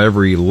just about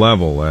every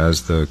level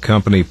as the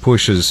company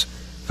pushes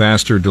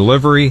faster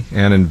delivery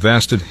and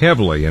invested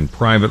heavily in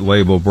private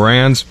label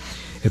brands.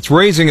 It's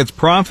raising its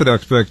profit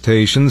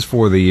expectations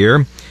for the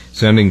year,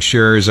 sending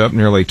shares up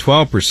nearly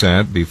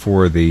 12%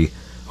 before the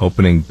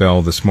opening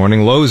bell this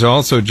morning. Lowe's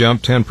also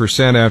jumped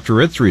 10%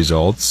 after its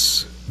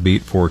results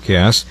beat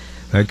forecasts.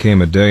 That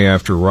came a day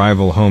after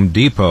rival Home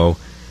Depot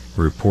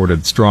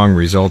reported strong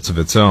results of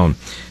its own.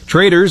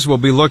 Traders will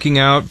be looking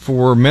out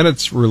for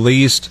minutes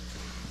released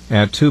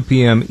at 2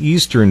 p.m.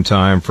 Eastern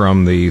Time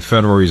from the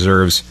Federal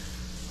Reserve's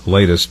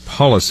latest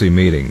policy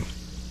meeting.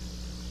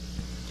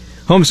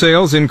 Home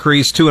sales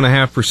increased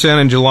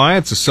 2.5% in July.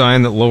 It's a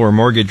sign that lower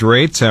mortgage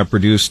rates have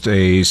produced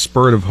a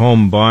spurt of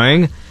home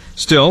buying.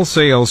 Still,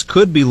 sales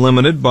could be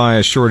limited by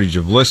a shortage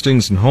of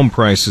listings and home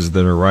prices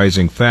that are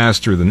rising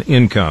faster than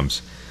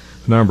incomes.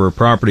 The number of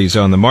properties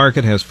on the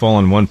market has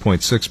fallen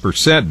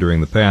 1.6%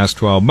 during the past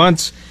 12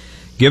 months,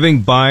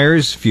 giving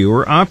buyers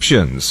fewer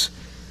options.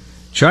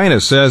 China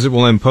says it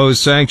will impose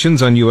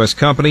sanctions on U.S.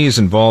 companies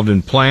involved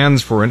in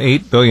plans for an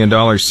 $8 billion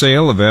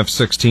sale of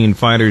F-16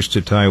 fighters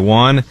to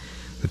Taiwan.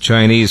 The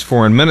Chinese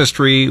Foreign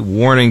Ministry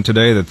warning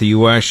today that the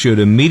U.S. should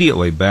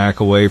immediately back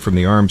away from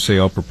the arms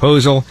sale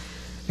proposal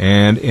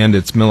and end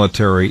its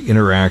military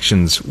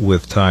interactions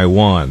with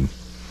Taiwan.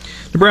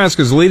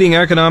 Nebraska's leading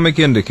economic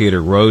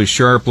indicator rose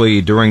sharply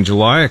during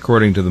July,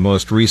 according to the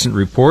most recent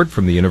report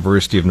from the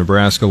University of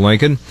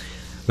Nebraska-Lincoln.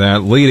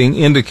 That leading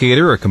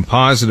indicator, a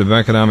composite of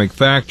economic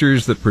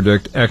factors that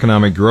predict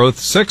economic growth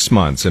 6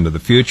 months into the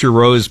future,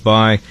 rose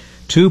by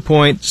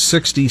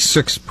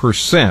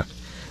 2.66%.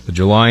 The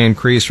July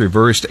increase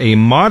reversed a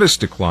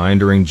modest decline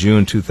during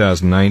June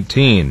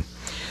 2019.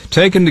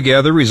 Taken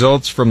together,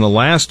 results from the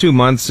last 2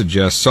 months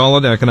suggest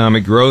solid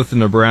economic growth in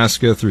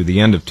Nebraska through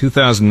the end of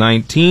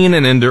 2019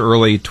 and into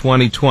early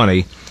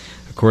 2020,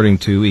 according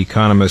to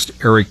economist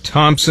Eric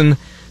Thompson,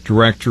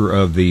 director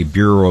of the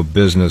Bureau of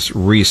Business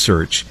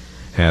Research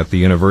at the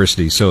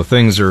university. So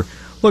things are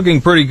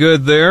looking pretty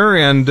good there,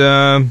 and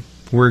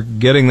we're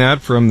getting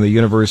that from the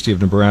University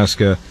of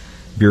Nebraska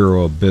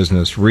Bureau of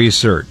Business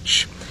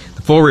Research.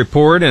 The full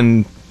report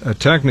and a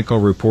technical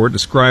report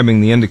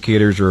describing the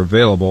indicators are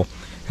available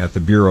at the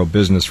Bureau of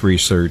Business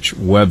Research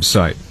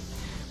website.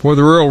 For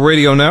the Rural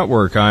Radio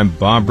Network, I'm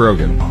Bob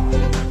Brogan.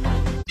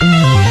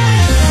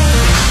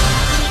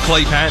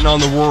 Clay Patton on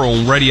the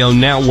Rural Radio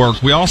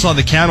Network. We all saw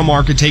the cattle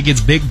market take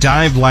its big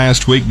dive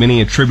last week,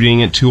 many attributing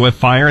it to a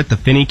fire at the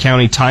Finney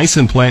County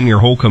Tyson plant near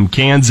Holcomb,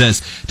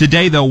 Kansas.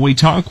 Today, though, we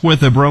talk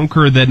with a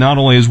broker that not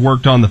only has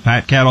worked on the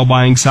fat cattle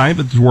buying side,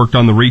 but has worked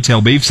on the retail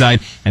beef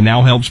side, and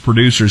now helps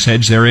producers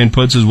hedge their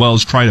inputs as well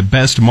as try to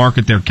best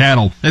market their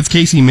cattle. That's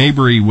Casey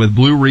Mabry with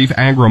Blue Reef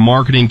Agro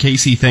Marketing.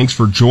 Casey, thanks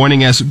for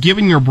joining us.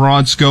 Given your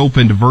broad scope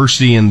and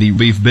diversity in the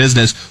beef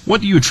business,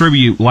 what do you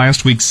attribute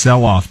last week's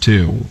sell-off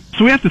to?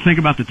 So we have to think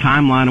about the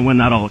timeline of when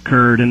that all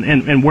occurred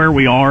and where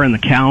we are in the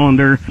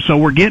calendar. So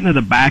we're getting to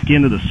the back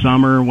end of the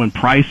summer when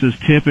prices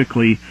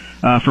typically,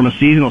 from a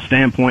seasonal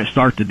standpoint,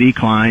 start to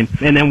decline.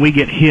 And then we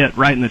get hit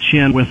right in the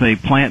chin with a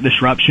plant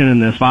disruption in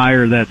this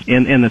fire that's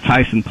in the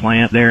Tyson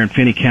plant there in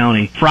Finney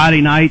County.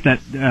 Friday night,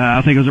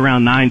 I think it was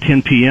around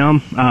 9-10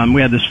 p.m.,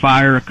 we had this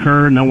fire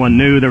occur. No one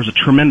knew. There was a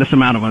tremendous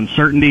amount of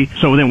uncertainty.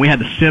 So then we had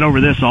to sit over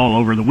this all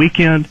over the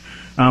weekend.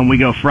 We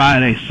go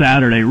Friday,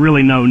 Saturday,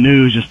 really no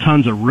news, just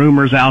tons of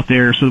rumors out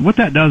there. So what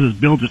that does is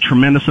builds a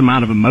tremendous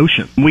amount of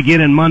emotion. We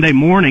get in Monday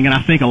morning, and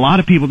I think a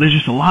lot of people, there's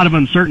just a lot of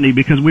uncertainty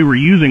because we were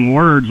using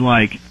words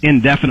like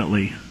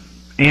indefinitely,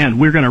 and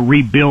we're going to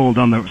rebuild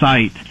on the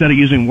site instead of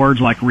using words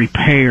like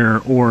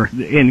repair or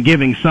in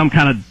giving some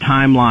kind of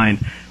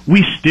timeline.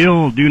 we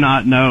still do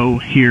not know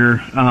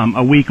here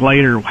a week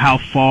later how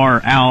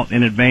far out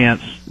in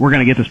advance we're going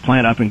to get this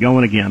plant up and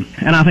going again.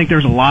 And I think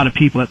there's a lot of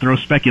people that throw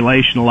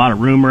speculation, a lot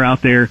of rumor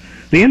out there.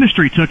 The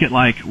industry took it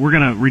like we're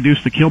going to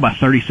reduce the kill by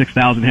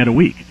 36,000 head a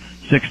week.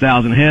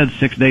 6,000 heads,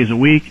 6 days a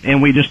week,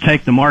 and we just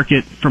take the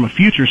market from a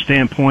future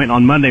standpoint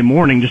on Monday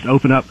morning, just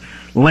open up,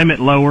 limit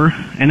lower,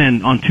 and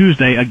then on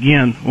Tuesday,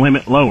 again,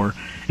 limit lower.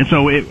 And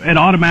so it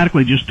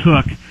automatically just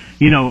took,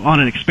 on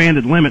an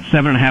expanded limit,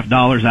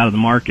 $7.50 out of the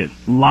market.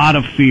 A lot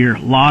of fear,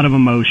 a lot of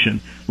emotion,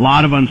 a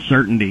lot of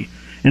uncertainty.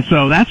 And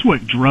so that's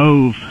what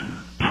drove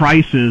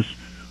prices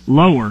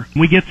lower.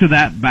 We get to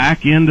that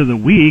back end of the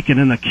week, and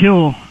then the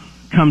kill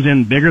comes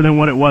in bigger than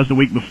what it was the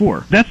week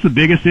before. That's the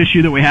biggest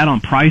issue that we had on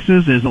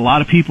prices, is a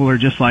lot of people are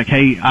just like,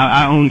 hey,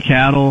 I own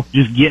cattle,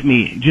 just get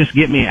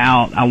me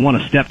out. I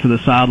want to step to the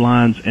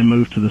sidelines and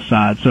move to the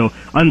side. So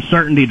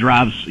uncertainty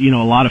drives, a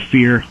lot of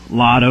fear, a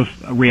lot of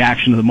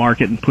reaction to the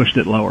market, and pushed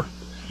it lower.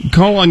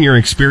 Call on your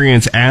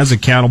experience as a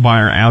cattle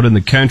buyer out in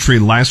the country.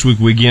 Last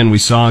weekend, we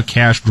saw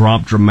cash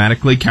drop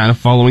dramatically, kind of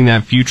following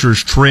that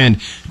futures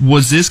trend.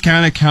 Was this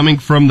kind of coming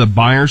from the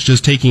buyers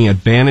just taking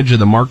advantage of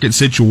the market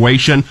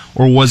situation,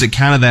 or was it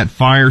kind of that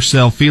fire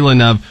sale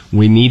feeling of,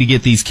 we need to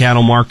get these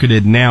cattle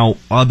marketed now,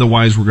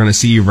 otherwise we're going to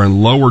see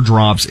even lower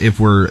drops if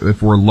we're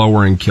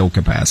lower in kill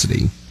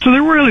capacity? So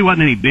there really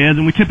wasn't any bids,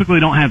 and we typically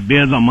don't have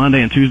bids on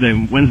Monday and Tuesday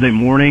and Wednesday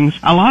mornings.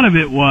 A lot of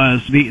it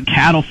was the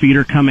cattle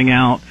feeder coming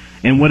out,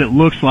 and what it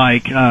looks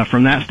like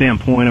from that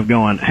standpoint of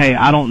going, hey,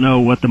 I don't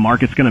know what the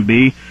market's going to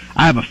be.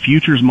 I have a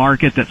futures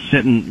market that's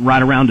sitting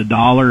right around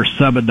 $1 or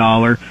sub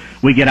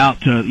 $1. We get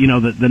out to,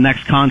 the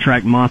next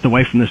contract month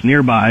away from this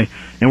nearby,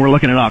 and we're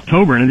looking at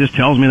October, and it just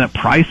tells me that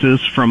prices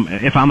from,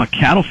 if I'm a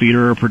cattle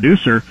feeder or a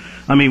producer,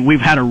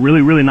 we've had a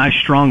really, really nice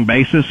strong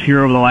basis here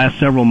over the last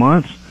several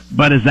months.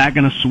 But is that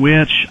going to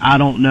switch? I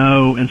don't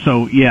know. And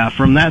so, yeah,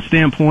 from that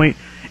standpoint,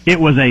 it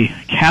was a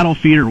cattle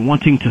feeder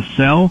wanting to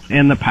sell,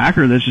 and the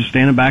packer that's just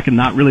standing back and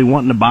not really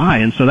wanting to buy.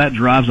 And so that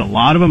drives a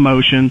lot of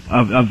emotion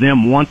of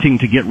them wanting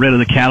to get rid of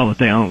the cattle that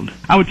they owned.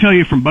 I would tell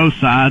you from both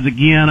sides,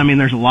 again,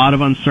 there's a lot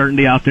of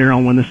uncertainty out there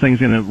on when this thing's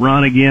going to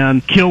run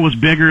again. Kill was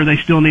bigger. They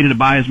still needed to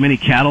buy as many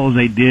cattle as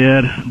they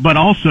did. But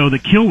also the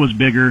kill was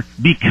bigger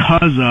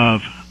because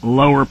of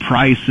lower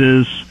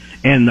prices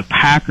and the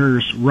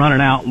packers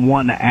running out and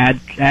wanting to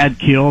add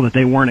kill that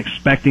they weren't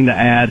expecting to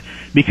add,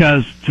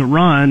 because to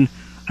run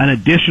an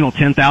additional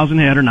 10,000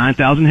 head or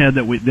 9,000 head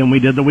than we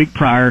did the week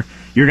prior,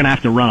 you're going to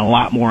have to run a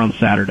lot more on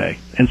Saturday.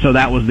 And so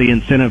that was the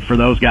incentive for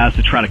those guys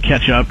to try to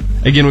catch up.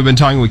 Again, we've been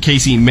talking with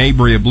Casey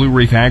Mabry of Blue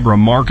Reef Agro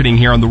Marketing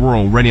here on the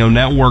Rural Radio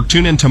Network.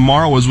 Tune in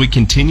tomorrow as we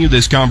continue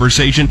this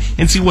conversation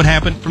and see what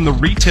happened from the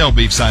retail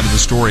beef side of the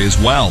story as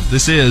well.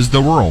 This is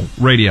the Rural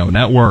Radio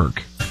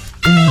Network.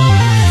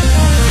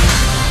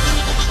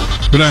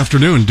 Good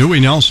afternoon.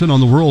 Dewey Nelson on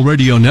the Rural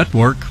Radio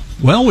Network.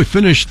 Well, we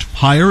finished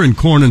higher in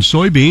corn and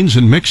soybeans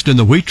and mixed in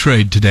the wheat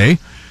trade today.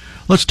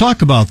 Let's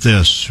talk about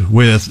this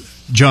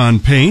with John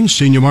Payne,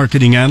 Senior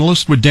Marketing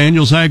Analyst with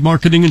Daniels Ag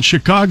Marketing in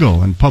Chicago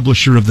and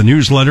publisher of the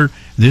newsletter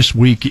This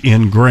Week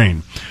in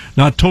Grain.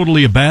 Not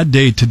totally a bad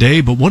day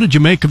today, but what did you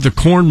make of the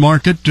corn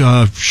market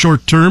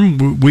short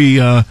term?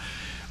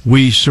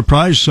 We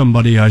surprised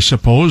somebody, I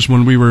suppose,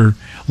 when we were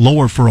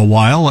lower for a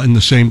while, and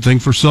the same thing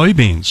for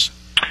soybeans.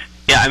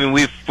 Yeah,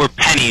 we're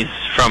pennies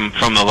from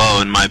the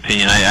low, in my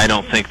opinion. I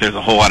don't think there's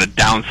a whole lot of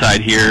downside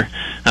here.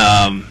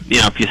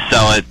 If you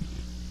sell it,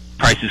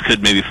 prices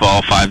could maybe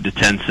fall 5 to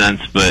 10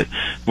 cents, but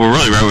we're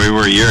really right where we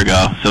were a year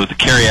ago. So with the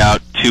carryout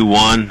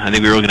 2.1, I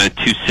think we were looking at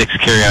 2.6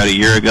 carryout a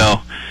year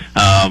ago.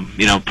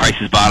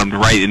 Prices bottomed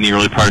right in the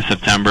early part of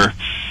September.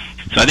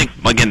 So I think,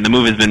 again, the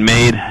move has been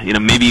made.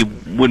 Maybe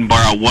wouldn't bar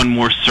out one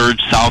more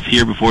surge south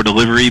here before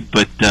delivery,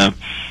 but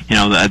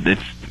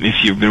if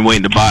you've been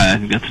waiting to buy, I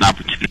think that's an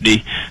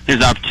opportunity.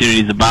 There's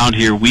opportunities abound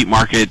here. Wheat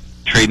market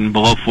trading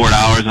below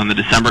 $4 on the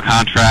December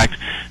contract.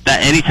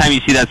 That anytime you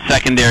see that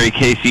secondary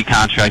KC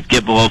contract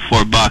get below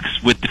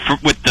 $4 with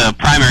the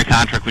primary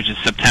contract, which is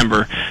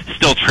September,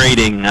 still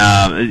trading,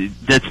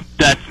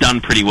 that's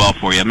done pretty well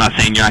for you. I'm not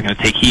saying you're not going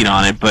to take heat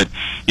on it, but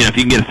if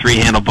you can get a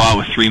 3-handle bought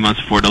with 3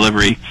 months before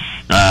delivery,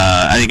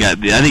 I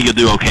think you'll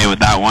do okay with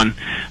that one.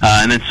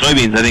 And then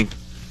soybeans, I think,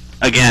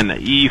 again,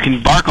 you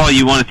can bark all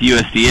you want at the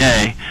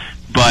USDA.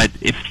 But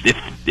if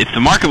the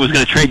market was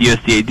going to trade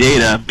USDA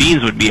data,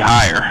 beans would be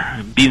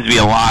higher. Beans would be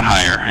a lot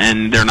higher,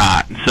 and they're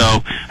not. So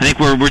I think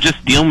we're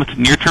just dealing with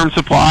near-term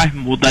supply.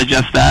 We'll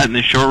digest that in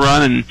the short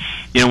run,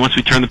 and once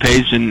we turn the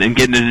page and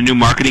get into the new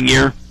marketing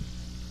year,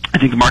 I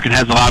think the market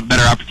has a lot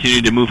better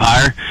opportunity to move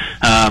higher.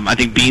 I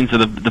think beans are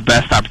the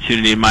best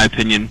opportunity, in my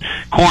opinion.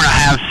 Corn,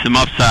 I have some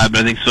upside,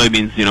 but I think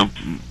soybeans,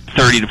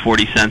 30 to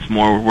 40 cents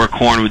more, where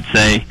corn would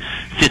say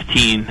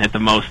 15 at the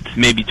most,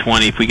 maybe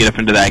 20 if we get up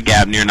into that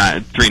gap near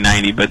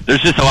 390. But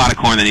there's just a lot of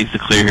corn that needs to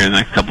clear here in the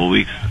next couple of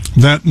weeks.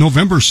 That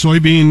November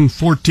soybean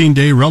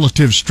 14-day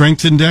relative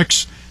strength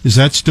index, is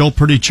that still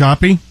pretty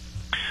choppy?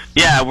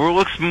 Yeah,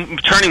 we're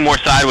turning more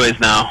sideways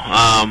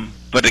now.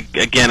 But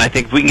again, I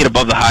think if we can get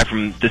above the high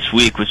from this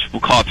week, which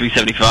we'll call it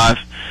 375,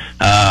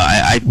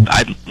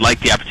 I'd like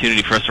the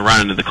opportunity for us to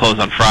run into the close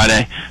on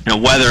Friday.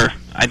 Weather,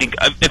 I think,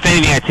 if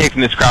anything I take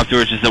from this crop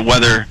storage is that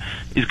weather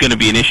is going to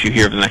be an issue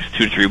here over the next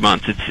 2 to 3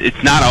 months.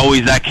 It's not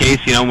always that case,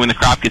 when the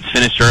crop gets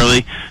finished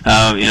early.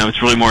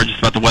 It's really more just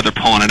about the weather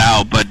pulling it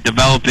out. But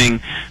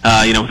developing,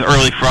 with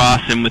early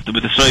frost and with the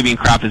soybean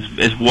crop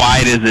as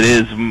wide as it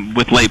is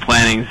with late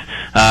plantings,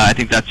 I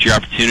think that's your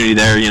opportunity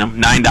there.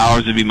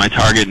 $9 would be my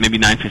target, maybe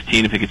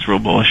 $9.15 if it gets real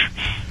bullish.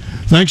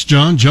 Thanks,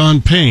 John.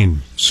 John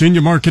Payne,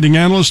 Senior Marketing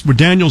Analyst with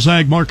Daniels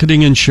Ag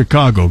Marketing in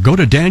Chicago. Go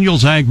to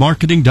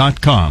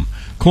danielsagmarketing.com.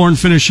 Corn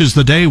finishes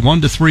the day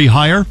 1 to 3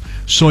 higher,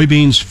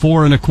 soybeans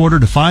 4 1/4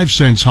 to 5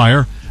 cents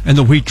higher, and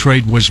the wheat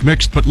trade was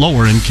mixed but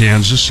lower in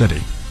Kansas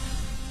City.